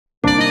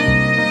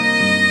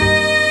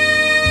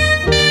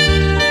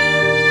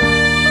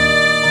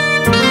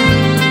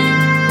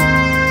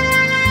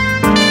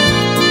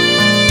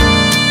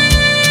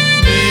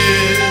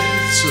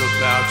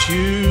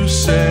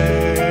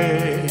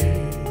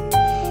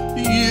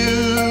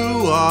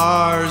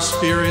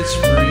spirits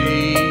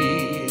free.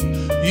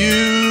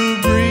 You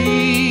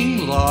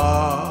bring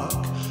luck,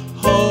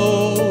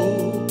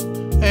 hope,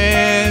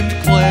 and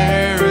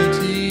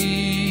clarity.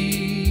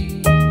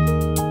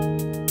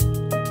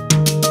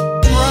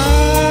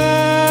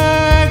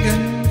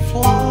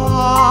 Dragonfly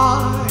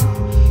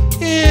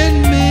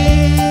in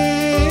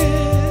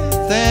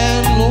myth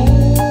and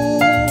lore,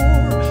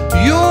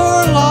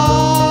 your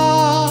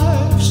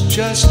life's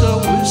just a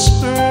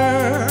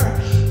whisper,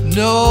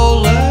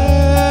 no less.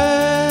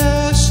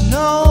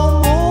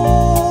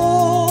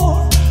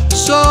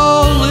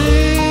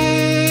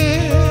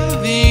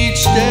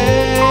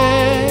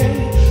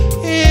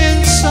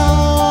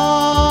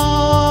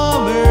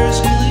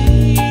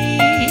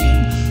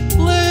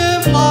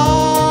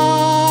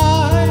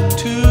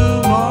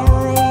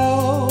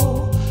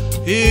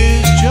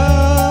 Is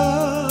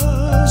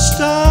just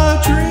a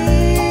dream.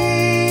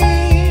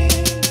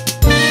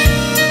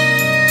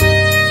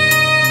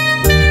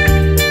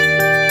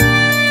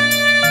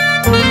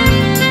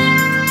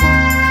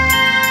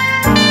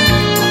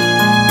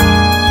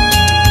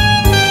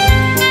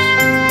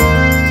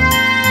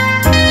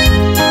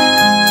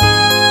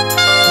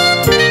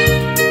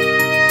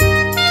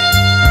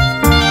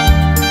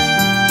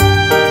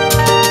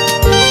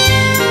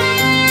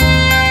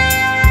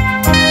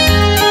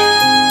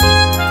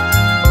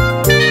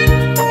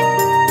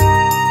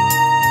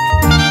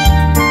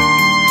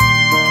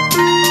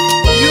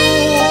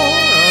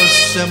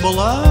 Symbol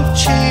of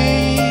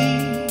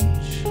change,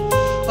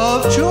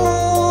 of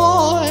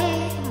joy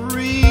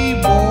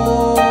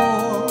reborn,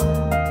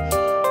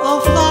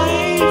 of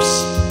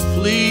life's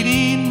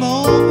fleeting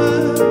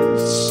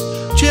moments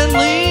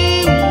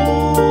gently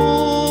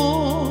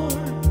worn.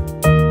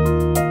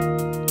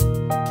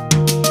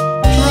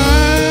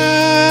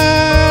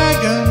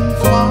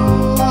 Dragonfly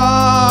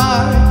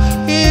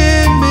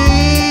in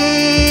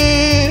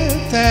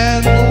myth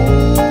and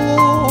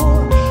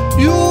lore,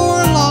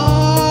 your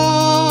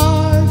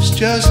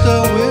just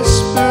a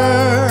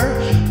whisper,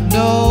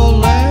 no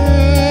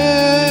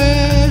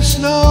less,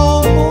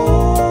 no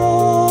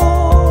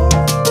more.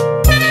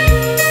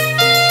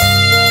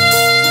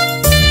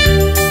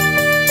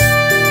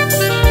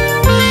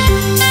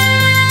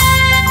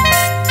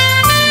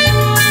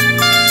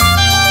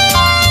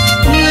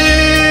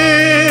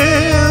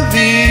 Live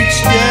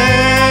each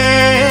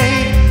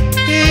day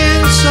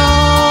in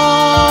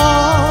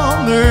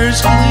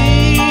summer's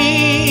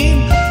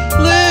gleam.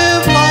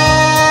 Live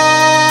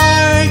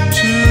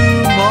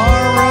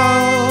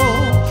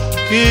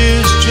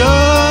is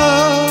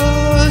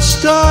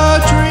just a